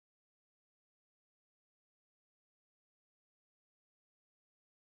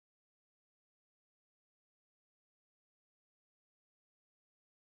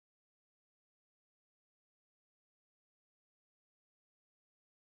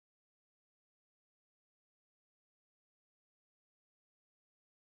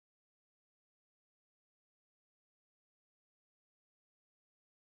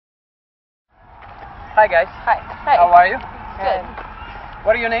Hi guys. Hi. Hi. How are you? Good.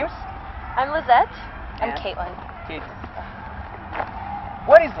 What are your names? I'm Lizette. I'm And? Caitlin. Kate.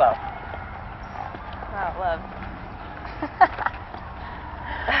 What is love? Oh, love.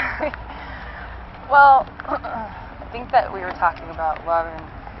 Well, I think that we were talking about love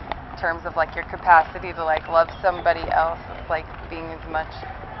in terms of like your capacity to like love somebody else. It's like being as much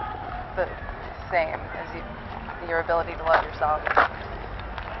the same as your ability to love yourself.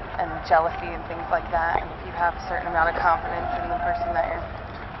 And jealousy and things like that. And if you have a certain amount of confidence in the person that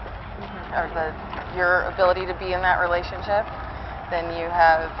or your ability to be in that relationship, then you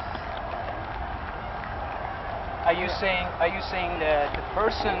have. Are you saying that the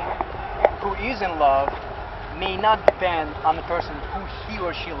person who is in love may not depend on the person who he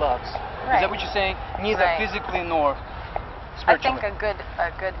or she loves? Right. Is that what you're saying? Neither Right. physically nor I spiritually. think a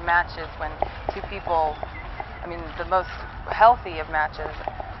good match is when two people. I mean, the most healthy of matches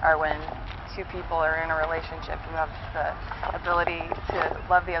are when two people are in a relationship who have the ability to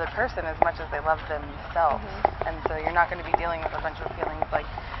love the other person as much as they love themselves. And so you're not going to be dealing with a bunch of feelings like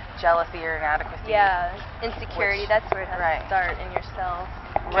jealousy or inadequacy. Yeah, insecurity, that's where it has Right. to start in yourself.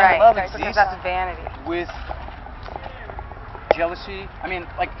 Right, love because exist that's vanity. with jealousy? I mean,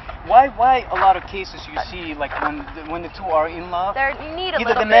 like, why a lot of cases you see like when the two are in love, You need a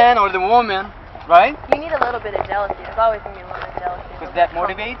either little the man or the woman, right? You need a little bit of jealousy. There's always going to be a little bit of jealousy. Because that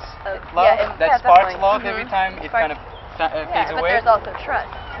motivates love. Yeah, That sparks definitely. love every time it kind of yeah, fades but away. there's also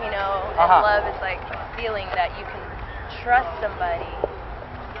trust, you know, and love is like a feeling that you can trust somebody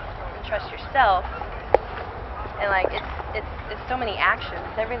and trust yourself. And like it's so many actions.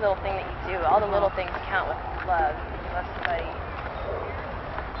 Every little thing that you do, all the little things count with love. You love somebody.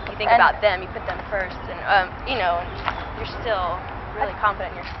 You think about them. You put them first, and you know, you're still really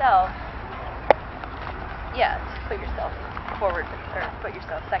confident in yourself. Yeah, just put yourself forward or put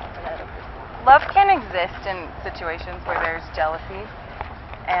yourself second for that other person. Love can exist in situations where there's jealousy,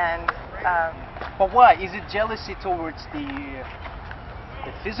 and But why? Is it jealousy towards the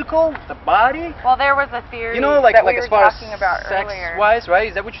physical, the body? well, there was a theory You know, like that we as were far as talking about earlier. sex-wise, right?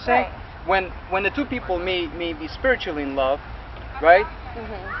 Is that what you're saying? Right. When the two people may be spiritually in love, right?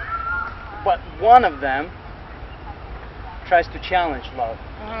 But one of them tries to challenge love,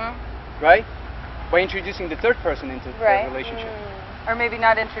 right? By introducing the third person into Right. the relationship. Or maybe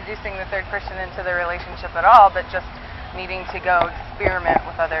not introducing the third person into the relationship at all, but just needing to go experiment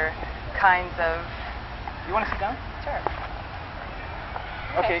with other kinds of. You want to sit down? Sure.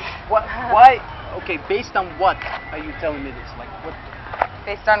 Okay. Why? Okay. Based on what are you telling me this? Like what?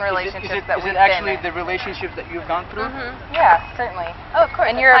 Based on relationships that is we've it actually been in. the relationship that you've gone through? Yeah, certainly. Oh, of course.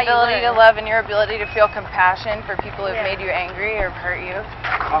 And that's your how you ability to learn. love and your ability to feel compassion for people who've Yeah. made you angry or hurt you.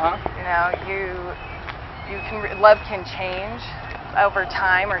 Uh huh. You know, love can change over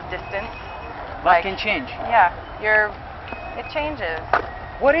time or distance. Love can change. Yeah, it changes.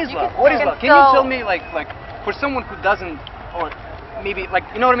 What is You love? can- What you is can love? Can you still- tell me, like for someone who doesn't, or maybe like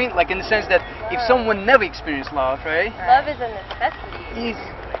you know what I mean? Like in the sense that if someone never experienced love, right? Love is a necessity.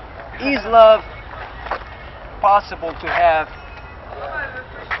 Is love possible to have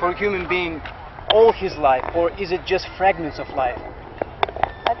for a human being all his life, or is it just fragments of life?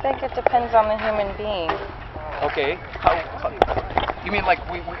 I think it depends on the human being. Okay. How you mean like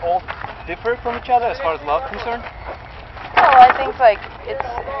we all differ from each other as far as love concerned? Well, I think like it's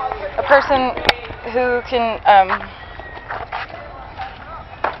a person who can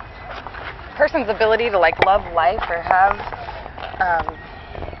person's ability to like love life or have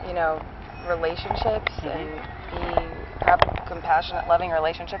you know, relationships and have compassionate, loving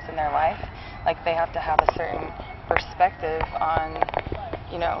relationships in their life. Like they have to have a certain perspective on,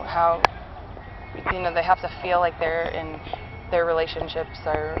 you know, how, you know, they have to feel like they're in their relationships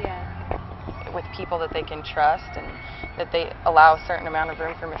are with people that they can trust and that they allow a certain amount of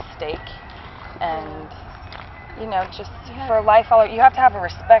room for mistake and, you know, just for life, you have to have a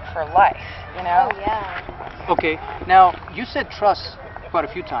respect for life, you know? Oh, yeah. Okay. Now you said trust quite a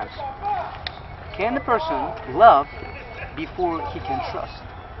few times. Can the person love before he can trust?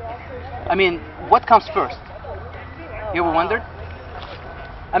 I mean, what comes first? You ever wondered?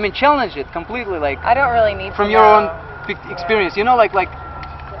 I mean, challenge it completely, like I don't really need from to your know. own experience. You know, like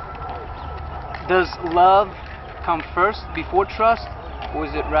does love come first before trust, or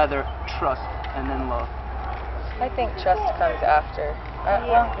is it rather trust and then love? I think trust comes after.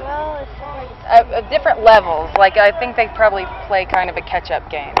 Well, it's At different levels. Like I think they probably play kind of a catch-up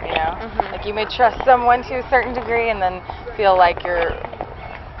game, you know. Like you may trust someone to a certain degree and then feel like you're.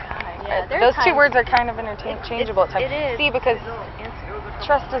 there's Those two times- words are kind of interchangeable at times. It is. See, because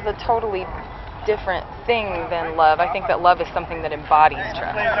trust is a totally different thing than love. I think that love is something that embodies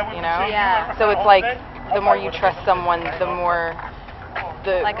trust, you know? Yeah. So it's like the more you trust someone, the more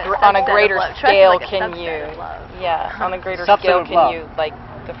Like a on a subset of greater love. Trust is scale like a can subset you of love. on a greater Subset scale of can love. you like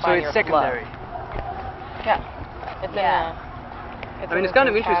define So your it's secondary. love. Yeah. It's Yeah. I mean, it's kind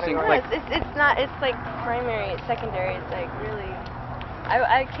of interesting, No, like- it's not. It's like primary. It's secondary. It's like really.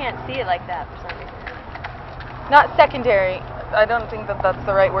 I can't see it like that for some reason. not secondary. I don't think that that's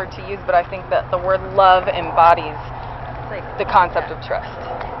the right word to use, but I think that the word love embodies It's like the concept of trust.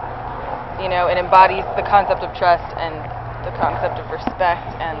 You know, it embodies the concept of trust and the concept of respect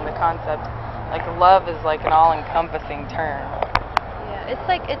and the concept, like love is like an all-encompassing term. Yeah, it's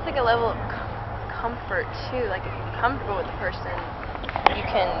like a level of comfort too. Like if you're comfortable with the person, you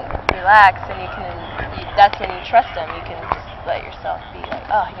can relax and that's when you trust them. You can just let yourself be like,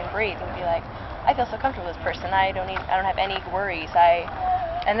 oh, you can breathe and be like, I feel so comfortable with this person. I don't have any worries.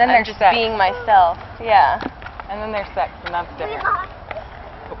 And then I'm there's just sex. being myself. Yeah. And then there's sex, and that's different.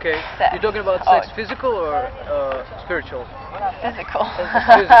 Okay, Sex. you're talking about Oh. sex, physical or spiritual? Physical.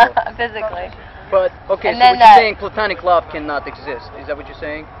 Physical. Physically. But okay, And so then what you're that- saying, platonic love cannot exist. Is that what you're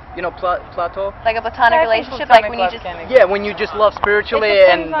saying? You know, Plato? Like a platonic I think relationship, platonic like when you love just can exist. Yeah, when you just love spiritually It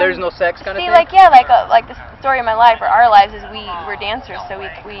depends and on- there's no sex kind of see, thing. like like the story of my life or our lives is we're dancers, so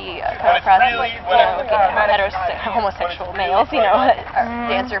we come across homosexual males, our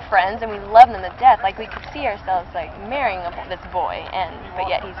dancer friends, and we love them to death. Like we could see ourselves like marrying this boy, but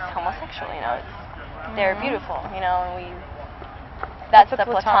yet he's homosexual. They're beautiful, and that's a the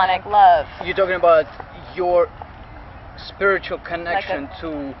platonic- platonic love. You're talking about your spiritual connection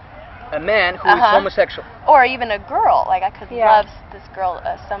to a man who is Uh-huh. homosexual. Or even a girl. Like I could Yeah. love this girl,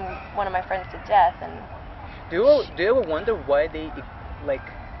 one of my friends to death, and Do you ever wonder why they like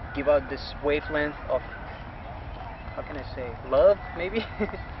give out this wavelength of, how can I say, love maybe?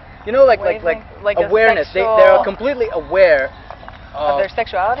 like Wavelength, like a awareness. They are sexual- completely aware Of their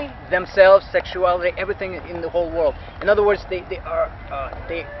sexuality? themselves, sexuality, everything in the whole world. In other words, they are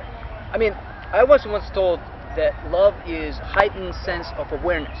I mean, I was once told that love is heightened sense of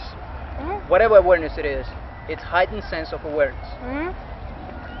awareness. Mhm. Whatever awareness it is, it's heightened sense of awareness. Mhm.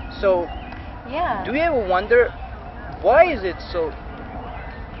 So, Yeah. do you ever wonder why is it so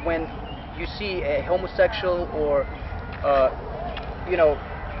when you see a homosexual or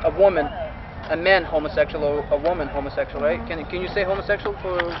a woman, a man homosexual or a woman homosexual, right? Can you say homosexual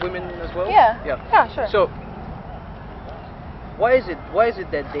for women as well? Yeah. Yeah. Yeah, sure. So why is it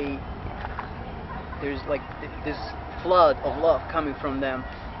that there's like this flood of love coming from them?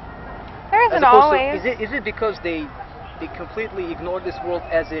 There As isn't opposed always. to, is it because they completely ignore this world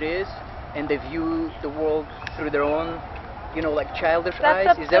as it is and they view the world through their own, like childish That's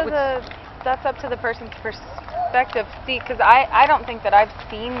eyes? up Is to that what? that's up to the person's perspective. See, because I don't think that I've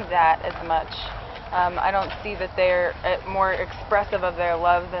seen that as much. I don't see that they're more expressive of their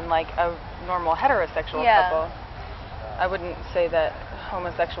love than like a normal heterosexual Yeah. couple. I wouldn't say that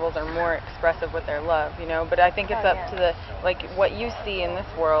homosexuals are more expressive with their love, but I think it's Oh, up yeah. to the what you see in this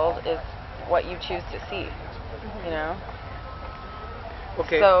world is what you choose to see,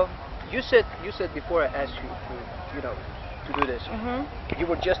 Okay. So, you said before I asked you to do this, mhm. you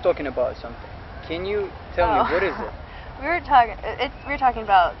were just talking about something. Can you tell Oh. me what is it? We were talking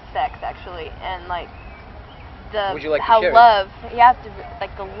about sex actually, and like Would you like to how share it? love. You have to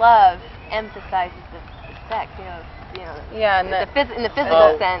the love emphasizes the sex. Yeah, and in the physical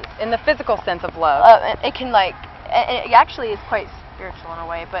Oh. sense. in the physical sense of love. It can it actually is quite spiritual in a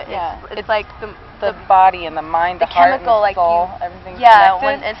way, but Yeah. it's like the body and the mind, the, the heart chemical, and like the soul, you, everything's yeah. connected.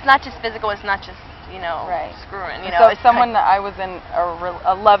 When it's not just physical, it's not just Right. screwing. So It's someone that I was in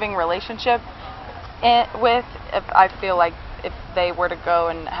a loving relationship with, if I feel like if they were to go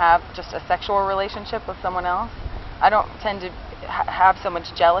and have just a sexual relationship with someone else, I don't tend to have so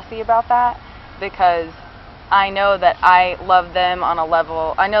much jealousy about that because I know that I love them on a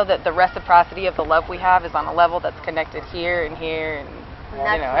level. I know that the reciprocity of the love we have is on a level that's connected here and here and And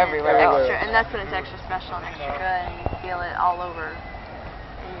that's when everywhere it's else. extra, and that's when it's extra special and extra good, and you feel it all over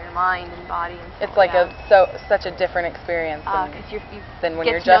in your mind and body. And It's like such a different experience because you than when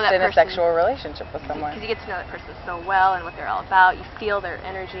get you're to know just that in a person. sexual relationship with someone. Because you get to know that person so well and what they're all about. You feel their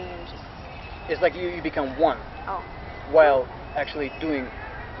energy and just It's like you become one oh while actually doing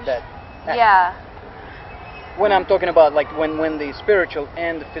that act. yeah. When I'm talking about like when the spiritual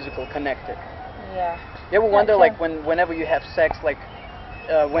and the physical connected. Yeah. You ever wonder sure. like whenever you have sex, like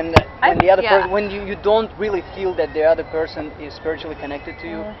when the other yeah. person, when you don't really feel that the other person is spiritually connected to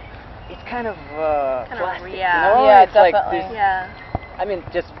you, Mhm. it's kind of Kind of, plastic. yeah. You know? Yeah, it's like definitely. this, Yeah. I mean,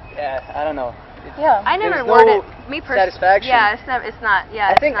 just I don't know. Yeah. I never There's word no it. Me personally. satisfaction. Yeah, it's never. It's not. Yeah,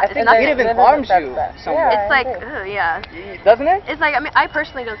 I it's think not. I think it's it nothing. even harms you somewhat. It's like, agree. yeah. Doesn't it? It's like, I mean, I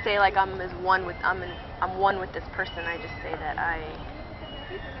personally don't say like I'm one with this person. I just say that I'm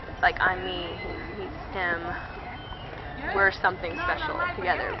me, he's him. We're something special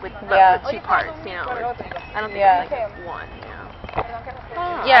together with two parts, you know. I don't think it's like one, you know.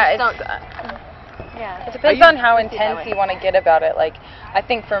 Yeah, it depends on how I see it that intense way. you want to get about it. Like, I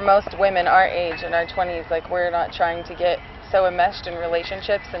think for most women our age, in our 20s, like, we're not trying to get so enmeshed in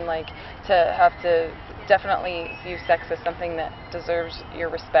relationships and, like, to have to definitely view sex as something that deserves your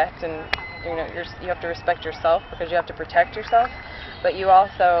respect, and, you know, you have to respect yourself because you have to protect yourself. But you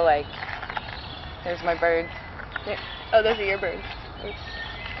also, like, there's my birds. Oh, those are your birds.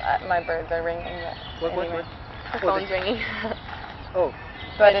 My birds are ringing. But anyway. The phone's ringing. Oh.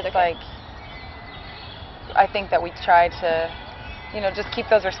 But It's it's okay. like, I think that we try to, you know, just keep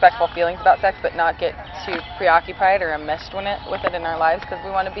those respectful feelings about sex, but not get too preoccupied or enmeshed with it in our lives, because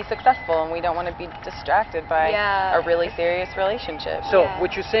we want to be successful and we don't want to be distracted by a really serious relationship. So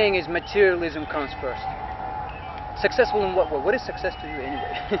what you're saying is materialism comes first. Successful in what way? What is success to you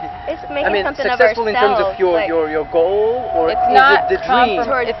anyway? It's making I mean, something of successful in terms of ourselves, your, like- your goal, or It's is not it the dream?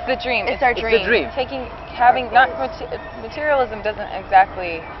 It's the dream. It's our It's dream. the dream. Having not materialism doesn't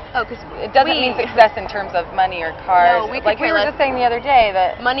exactly. Oh, because It doesn't mean success in terms of money or cars. No, we could like we care were less. just saying the other day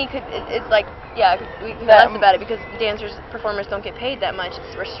that money could. It's like, yeah, we can less about it because dancers, performers don't get paid that much.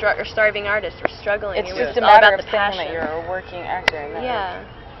 We're starving artists. We're struggling. it's just a all matter about of the saying passion. that you're a working actor. And that Yeah.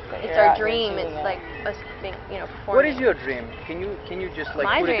 that It's you're our out here dream. achieving It's it. like us being, performing. What is your dream? Can you just like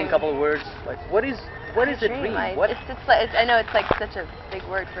My put it in dream. a couple of words? Like what is a dream? What? I know it's like such a big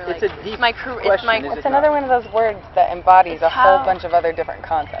word for like. It's a deep my question, It's my. is It's it another not? one of those words that embodies It's a whole how- bunch of other different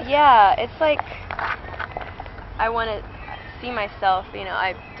concepts. Yeah, it's like I want to see myself.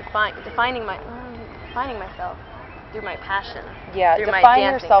 Defining myself through my passion. Yeah, through my define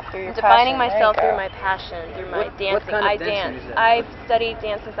dancing. yourself through your Defining passion. myself There you through go. my passion, through my What dancing. kind of I dancing dance. is that? I've studied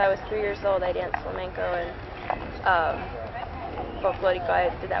dance since I was 3 years old. I danced flamenco and folklorico. I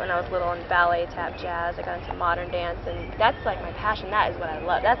did that when I was little, and ballet, tap, jazz. I got into modern dance, and that's like my passion. That is what I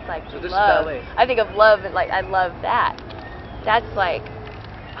love. That's like So this is love. ballet. I think of love and like I love that. That's like,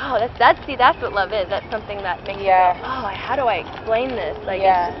 oh, that's what love is. That's something that makes me go, oh, how do I explain this? Like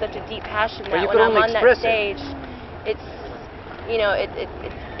it's just such a deep passion Well, that you when could I'm only on that express stage, it's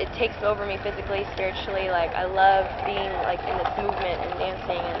it takes over me physically, spiritually. Like I love being like in this movement and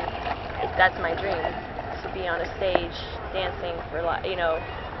dancing, and that's my dream, to be on a stage dancing for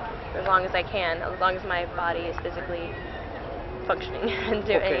as long as I can, as long as my body is physically functioning and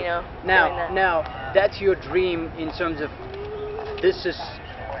doing, Okay. doing that. Now that's your dream in terms of this is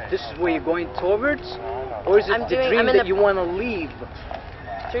where you're going towards, or is it I'm the doing- dream I'm in that the- you want to leave?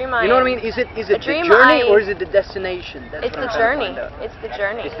 Dream You know what I mean? Is it the dream journey I- or is it the destination? That's It's what the I'm trying to journey. find out. It's the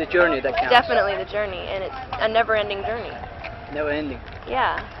journey. It's the journey that counts. Definitely the journey, and it's a never-ending journey. Never ending.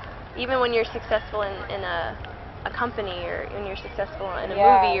 Yeah. Even when you're successful in a company, or when you're successful in a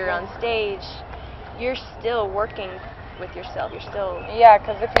Yeah, movie or yeah. on stage, you're still working with yourself. You're still Yeah,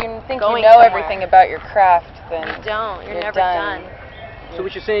 because if you think you Going know somewhere. everything about your craft, then you don't. You're you're never done. done. So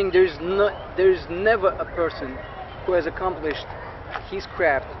what you're saying, there's never a person who has accomplished his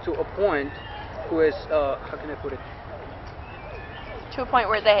craft to a point who has how can I put it? To a point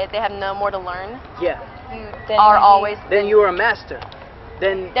where they have no more to learn. Yeah. You Then are you- always. Then you're a master.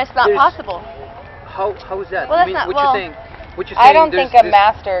 Then That's not there's- possible. How is that? Well, I that's mean, not- what well- you're saying? What you're saying? I don't think a there's-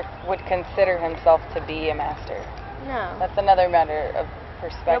 master would consider himself to be a master. No. That's another matter of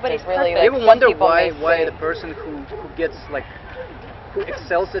perspective. Nobody's really. perfect. Like, You ever some wonder people why may say- the person who gets like who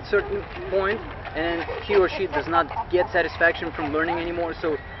excels at certain point and he or she does not get satisfaction from learning anymore,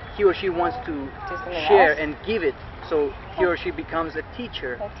 so he or she wants to something share else? and give it, so he or she becomes a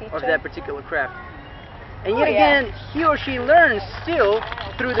teacher, A teacher? of that particular craft. And yet Oh, yeah. again, he or she learns still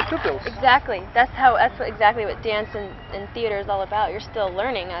through the pupils. Exactly. Exactly what dance and theater is all about. You're still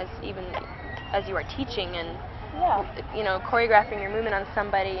learning as you are teaching, and Yeah. choreographing your movement on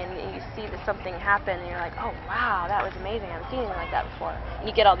somebody, and you see something happen, and you're like, oh wow, that was amazing. I haven't seen anything like that before. And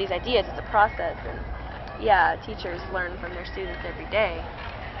you get all these ideas. It's a process, and yeah, teachers learn from their students every day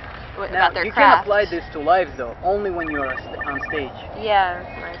Now, about their you craft. can apply this to life though, only when you're on stage. Yeah,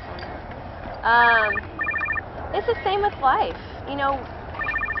 that's a nice one. It's the same with life.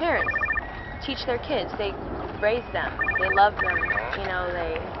 Parents teach their kids. They raise them. They love them.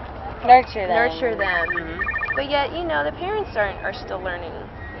 They Nurture them. nurture them. Mhm. But yet, the parents are still learning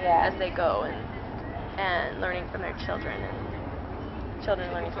Yeah. as they go, and learning from their children, and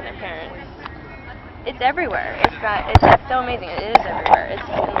children learning from their parents. It's everywhere. It's so amazing. It is everywhere. It's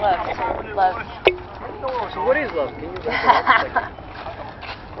in love. So love. So what is love? Can you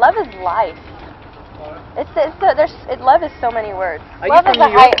Love is life. Love is so many words. Love is a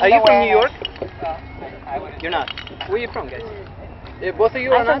heightened Are you from New awareness. York? You're not. Where are you from, guys? Both of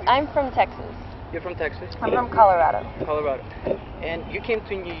you are not? I'm from Texas. You're from Texas? I'm from Colorado. Colorado. And you came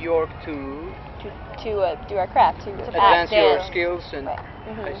to New York to To do our craft, to advance your dance. skills and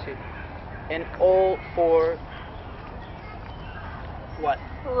Mhm. I see. And all for what?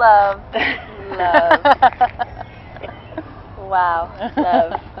 Love. Love. Wow.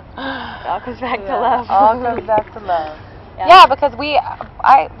 Love. It all comes back to love. All comes back to love. Yeah. Yeah, because we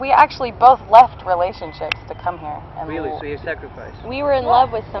actually both left relationships to come here. And Really? So you sacrificed? We were in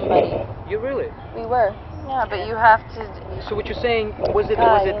love with somebody. You really? We were. Yeah, but you have to. So what you're saying, was it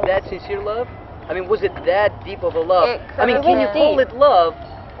yes. that sincere love? I mean, was it that deep of a love? I mean, it can you was call deep. it love,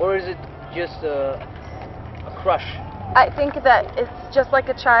 or is it just a crush? I think that it's just like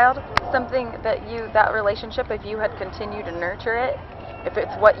a child, something that relationship, if you had continued to nurture it, if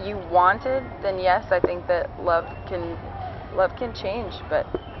it's what you wanted, then yes, I think that love can change, but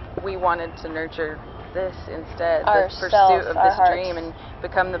we wanted to nurture this instead, this pursuit of this dream and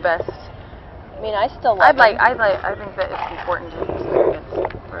become the best. I mean, I still love him. I think that it's important to experience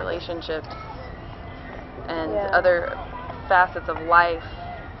relationships and other facets of life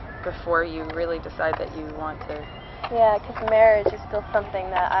before you really decide that you want to. Yeah, because marriage is still something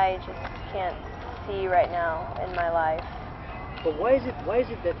that I just can't see right now in my life. But why is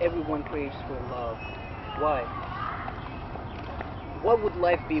it that everyone craves for love? Why? What would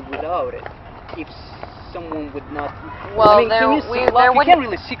life be without it? If someone would not. Well, I mean, can you seek love? You can't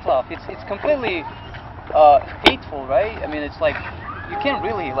really seek love. It's completely hateful, right? I mean, it's like you can't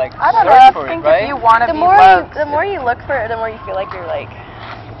really like I don't search know. for I think it, right? if you want to The be more loved, the more you look for it, the more you feel like you're like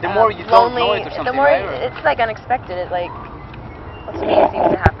The more you don't lonely. know it or something, The more right? Or- it's like unexpected. It like, well, to me, it seems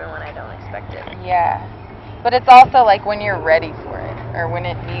to happen when I don't expect it. yeah. But it's also like when you're ready for it, or when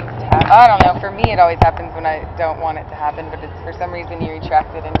it needs to happen. I don't know. For me, it always happens when I don't want it to happen, but it's for some reason you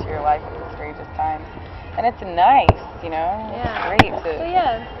attract it into your life at the strangest times. And it's nice, you know? Yeah. It's great to So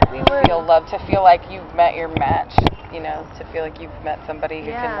yeah, we were. feel love, to feel like you've met your match, you know, to feel like you've met somebody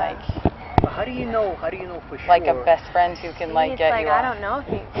who can Yeah. But how do you know for sure? like a best friend who can like it's get like you I off. don't know if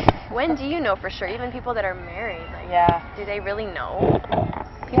you. When do you know for sure? Even people that are married, like, Yeah. do they really know?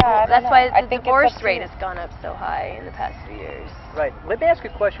 Yeah, I don't That's know. why I the think it's divorce up to rate you. has gone up so high in the past few years. Right. Let me ask you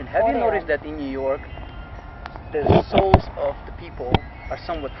a question. Have you 40. noticed that in New York, the souls of the people are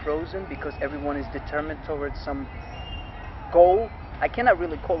somewhat frozen because everyone is determined towards some goal? I cannot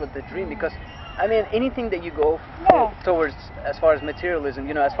really call it the dream because, I mean, anything that you go towards as far as materialism,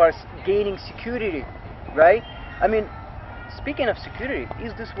 you know, as far as gaining security, right? I mean, speaking of security,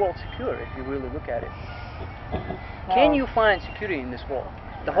 is this world secure if you really look at it? Can you find security in this world?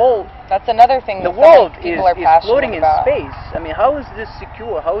 The whole That's another thing. the that so many world is people are passionate floating in about. space. I mean, how is this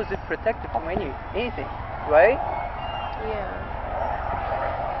secure? How is it protected from anything, right? Yeah.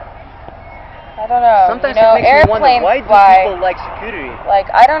 I don't know. Sometimes you know, it makes me wonder, airplanes why do fly. people like security? Like,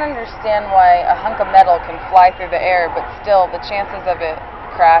 I don't understand why a hunk of metal can fly through the air, but still the chances of it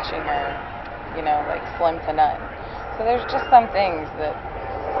crashing are, you know, like slim to none. So there's just some things that,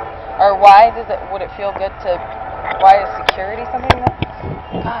 or why would it feel good to, why is security something that,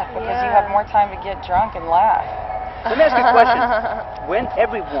 God, because you have more time to get drunk and laugh. Let me ask you a question. When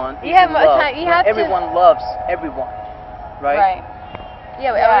everyone is You have in more love, time- you when have to- everyone loves everyone, right? Right.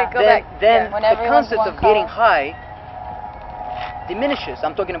 Yeah, I Yeah. want to go back. Then When the everyone's concept one of getting color. high diminishes.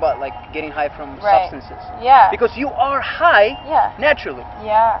 I'm talking about like getting high from Right. substances. Yeah. Because you are high Yeah. naturally.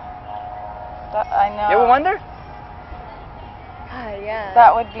 Yeah. I know. You ever wonder? God, yeah.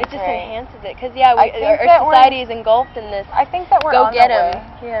 That would be It just great. enhances it, because yeah, I think that our we're- society is engulfed in this. I think that we're Go on get the him. way.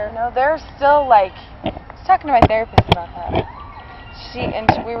 Yeah. You know, there's still like, I was talking to my therapist about that.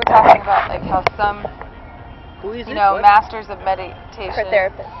 We were talking about like how some, Who is you it? know, What? masters of meditation For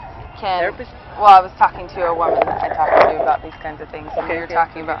therapists. can. Therapist? Well, I was talking to a woman that I talked to about these kinds of things, and we were Okay,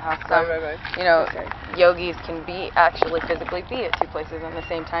 talking about how some, Right. you know, Okay. yogis can actually physically be at two places at the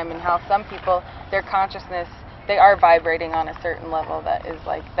same time, and how some people, their consciousness, they are vibrating on a certain level that is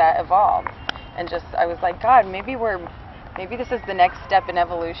like that evolved. And just, I was like, God, maybe this is the next step in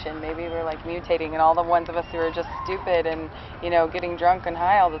evolution. Maybe we're like mutating, and all the ones of us who are just stupid and, you know, getting drunk and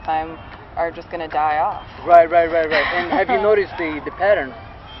high all the time are just going to die off. Right. And have you noticed the pattern?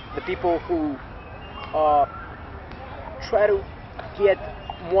 The people who try to get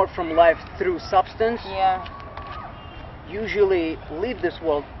more from life through substance Yeah. usually leave this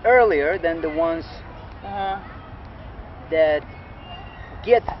world earlier than the ones Uh-huh. that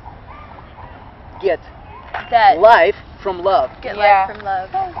get That life from love. Get Yeah. life from love.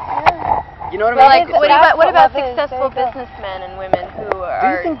 You know what Well, I mean? Like, what that's about what love is, successful there you go. businessmen and women who Do you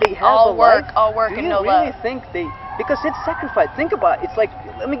are think they have all a work, life? all work Do and you no really love? think they? Because it's sacrifice. Think about it. It's like,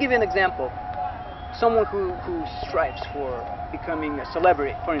 let me give you an example. Someone who strives for becoming a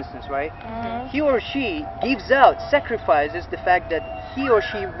celebrity, for instance, right? Mhm. He or she gives out, sacrifices the fact that he or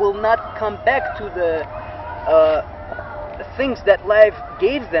she will not come back to the things that life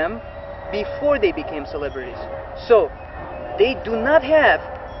gave them before they became celebrities. So they do not have.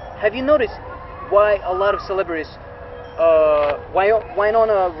 Have you noticed why a lot of celebrities, why not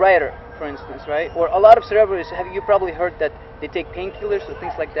a writer, for instance, right? Or a lot of celebrities, have you probably heard that they take painkillers or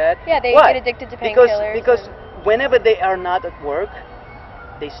things like that? Yeah, they Why? get addicted to Because painkillers. whenever they are not at work,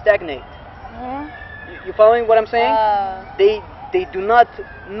 they stagnate. Mhm. You following what I'm saying? They do not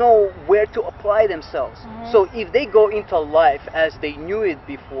know where to apply themselves. Mhm. So if they go into life as they knew it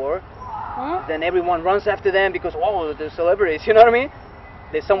before, Mhm. then everyone runs after them because, oh, they're celebrities. You know what I mean?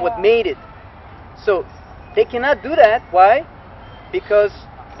 They somewhat Yeah. made it. So they cannot do that. Why? Because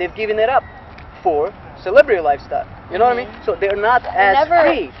they've given it up for celebrity lifestyle. You know what I mean? So they're not They're as never,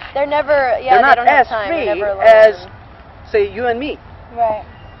 free. they're never, yeah, They're they not don't as have time. free They're never alone. as, say, you and me. Right.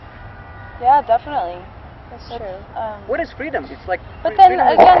 Yeah, definitely. That's true. What is freedom? It's like. But then freedom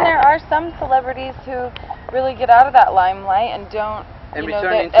is- again, there are some celebrities who really get out of that limelight and don't, And you know,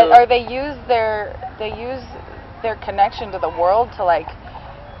 return they, into- or they use their connection to the world to like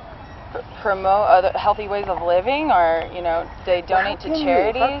promote other healthy ways of living, or you know, they donate to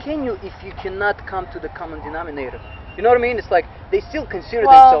charities. How can you if you cannot come to the common denominator? You know what I mean? It's like they still consider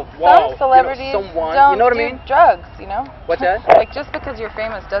Well, themselves, wow, some celebrities you know, someone. don't You know what do I mean? drugs, you know. What's that? Like just because you're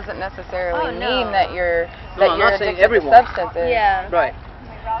famous doesn't necessarily Oh, no. mean that you're No, I'm not saying addicted everyone. to substances. Yeah. Right.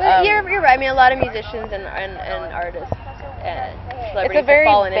 But you're right. I mean, a lot of musicians and artists and It's celebrities a very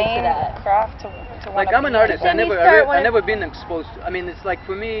have fallen vain into that. craft to Like wanna I'm an be artist. in. Then I you never, start I wanna- never been exposed. I mean, it's like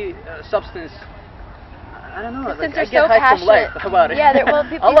for me, substance. I don't know. Like, Since I they're get so high from life passionate. about it. Yeah, well,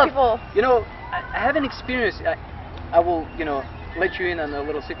 I love, people. You know, I haven't experienced. I will, you know, let you in on a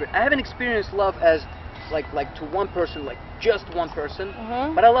little secret. I haven't experienced love as like to one person, like just one person.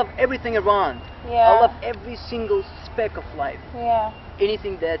 Mhm. But I love everything around. Yeah. I love every single speck of life. Yeah.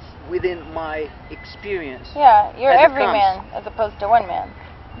 Anything that's within my experience. Yeah, you're As it every comes. man as opposed to one man.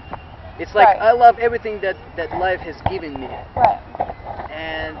 It's like Right. I love everything that life has given me. Right.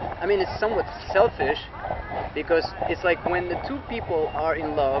 And I mean, it's somewhat selfish because it's like when the two people are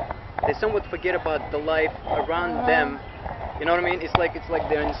in love, they somewhat forget about the life around them. You know what I mean? It's like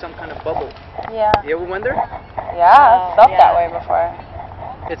they're in some kind of bubble. Yeah. You ever wonder? Yeah, I've felt yeah. that way before.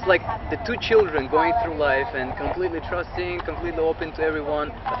 It's like the two children going through life and completely trusting, completely open to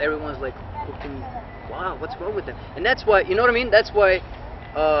everyone, but everyone's like looking, wow, what's wrong with them? And that's why, you know what I mean? That's why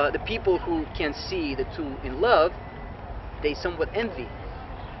the people who can see the two in love, they somewhat envy.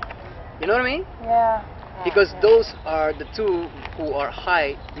 You know what I mean? Yeah. Because those are the two who are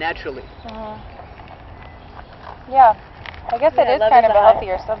high naturally. Mhm. Yeah. I guess Yeah, it is love kind is of a a high.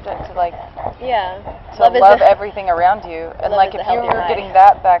 healthier subject to like Yeah. to love everything around you, and love like is a if you healthy were high. getting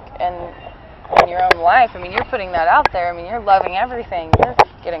that back in your own life, I mean, you're putting that out there. I mean, you're loving everything. You're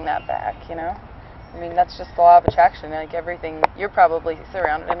getting that back. You know. I mean, that's just the law of attraction. Like everything, you're probably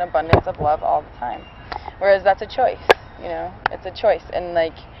surrounded in abundance of love all the time. Whereas that's a choice. You know, it's a choice, and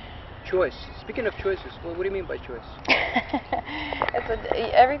like. Choice. Speaking of choices, what do you mean by choice?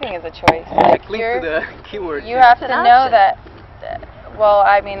 Everything is a choice. Like Link to the keyword. you have to It's an know option. that. Well,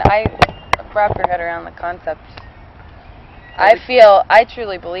 I mean, I wrap your head around the concept. I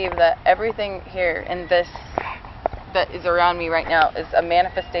truly believe that everything here in this that is around me right now is a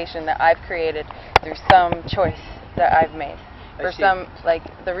manifestation that I've created through some choice that I've made. I For see. some, like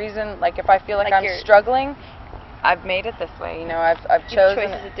the reason, like if I feel like Like I'm you're- struggling, I've made it this way. You know, I've chosen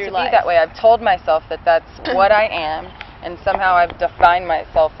choices to through be life. that way. I've told myself that that's what I am, and somehow I've defined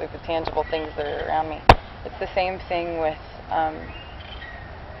myself through the tangible things that are around me. It's the same thing with,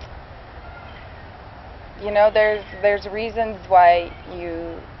 you know, there's reasons why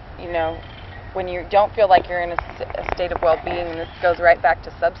you know, when you don't feel like you're in a state of well-being, and this goes right back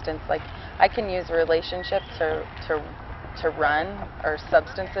to substance. Like I can use relationships to run, or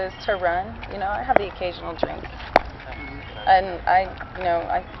substances to run. You know, I have the occasional drink, and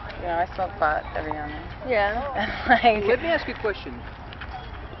I smoke pot every now and then. Yeah. Like, Let me ask you a question.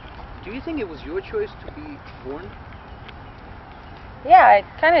 Do you think it was your choice to be born? yeah,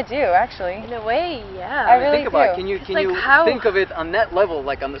 I kind of do actually. In a way, yeah. I really think about do. it. Can It's you like how- think of it on that level,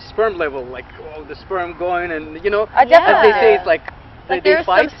 like on the sperm level, like the sperm going and you know, I as they say, Yeah. it's like like they there's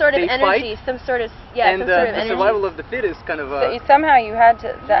fight, some sort of they energy, fight, some sort of and some sort of the energy. survival of the fittest kind of. So somehow you had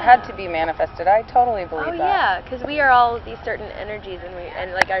to, that had to be manifested. I totally believe Oh that. yeah, because we are all these certain energies,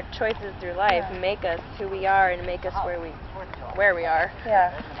 and like our choices through life make us who we are and make us where we are.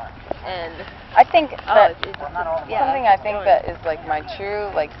 Yeah. And I think that yeah, something I think that is like my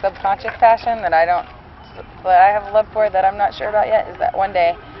true like subconscious passion that I don't, but I have a love for that I'm not sure about yet is that one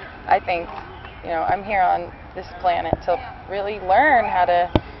day, I think, you know, I'm here on this planet to really learn how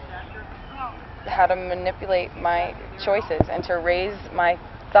to manipulate my choices and to raise my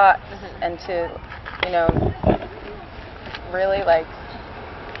thoughts and to, you know, really like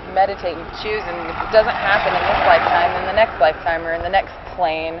meditate and choose, and if it doesn't happen in this lifetime, in the next lifetime or in the next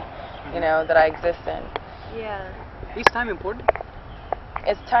plane, you know, that I exist in. yeah. Is time important?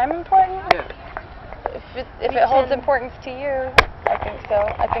 Is time important? Yeah. If it holds importance to you, I think so.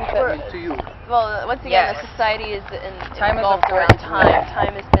 I think that To you. Well, once again, Yes. the society is Time is involved around important. time. Yeah.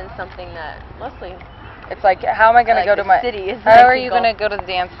 Time has been something that mostly. it's like, how am I going to Like go to the my city is how like are you going to engulfed. go to the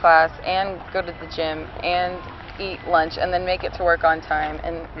dance class and go to the gym and eat lunch and then make it to work on time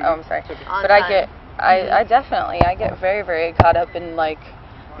and oh, I'm sorry. On But time. I definitely I get very, very caught up in like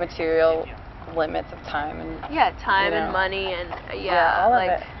material limits of time and Yeah, time you know. and money and all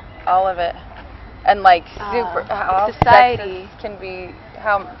like of it. All of it. And like super how society. sexist can be,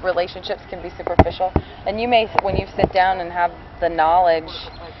 how relationships can be superficial. And you may, when you sit down and have the knowledge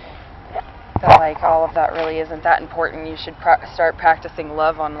that like all of that really isn't that important, you should start practicing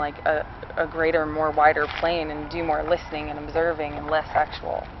love on like a greater, more wider plane and do more listening and observing and less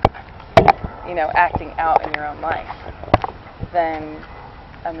actual, you know, acting out in your own life. Then,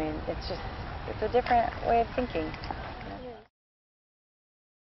 I mean, it's a different way of thinking.